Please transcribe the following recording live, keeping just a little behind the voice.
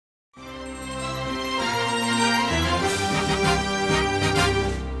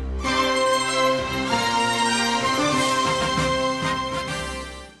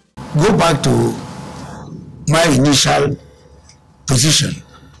go back to my initial position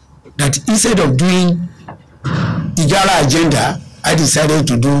that instead of doing Igala agenda, I decided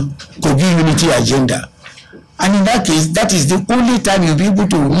to do Kogi unity agenda. And in that case, that is the only time you'll be able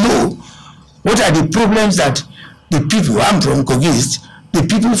to know what are the problems that the people, I'm from Kogi East, the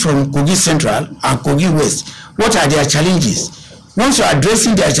people from Kogi Central and Kogi West, what are their challenges? Once you're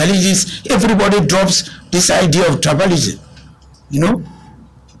addressing their challenges, everybody drops this idea of tribalism. You know,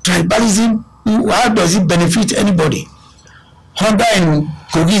 tribalism, how does it benefit anybody? Hunger in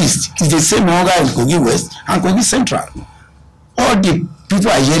Kogi East is the same hunger in Kogi West and Kogi Central. All the people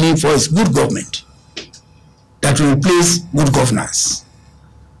are yelling for is good government that will replace good governance.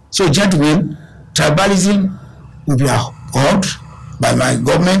 So, gentlemen, tribalism will be abhorred by my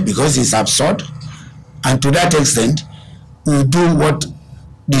government because it's absurd, and to that extent, we will do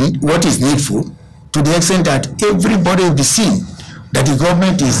what is needful, to the extent that everybody will be seen that the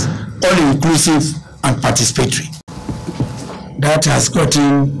government is all-inclusive and participatory. That has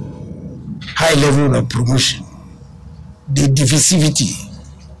gotten high level of promotion. The divisivity,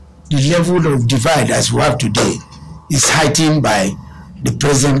 the level of divide as we have today is heightened by the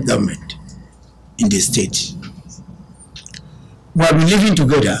present government in the state. We have been living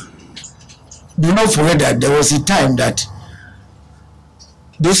together. Do not forget that there was a time that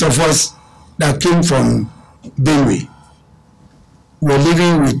those of us that came from Benue were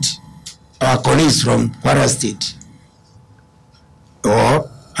living with our colleagues from Kwara State.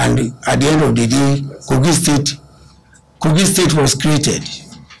 And at the end of the day, Kogi State was created.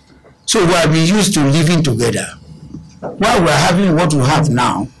 So we have been used to living together. Why we are having what we have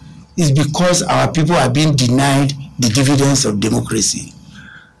now is because our people are being denied the dividends of democracy.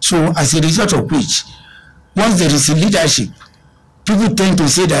 So as a result of which, once there is a leadership, people tend to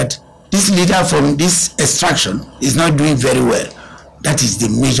say that this leader from this extraction is not doing very well. That is the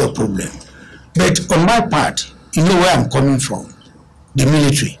major problem. But on my part, you know where I'm coming from, the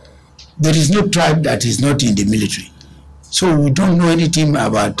military. There is no tribe that is not in the military. So we don't know anything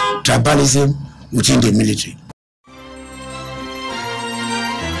about tribalism within the military.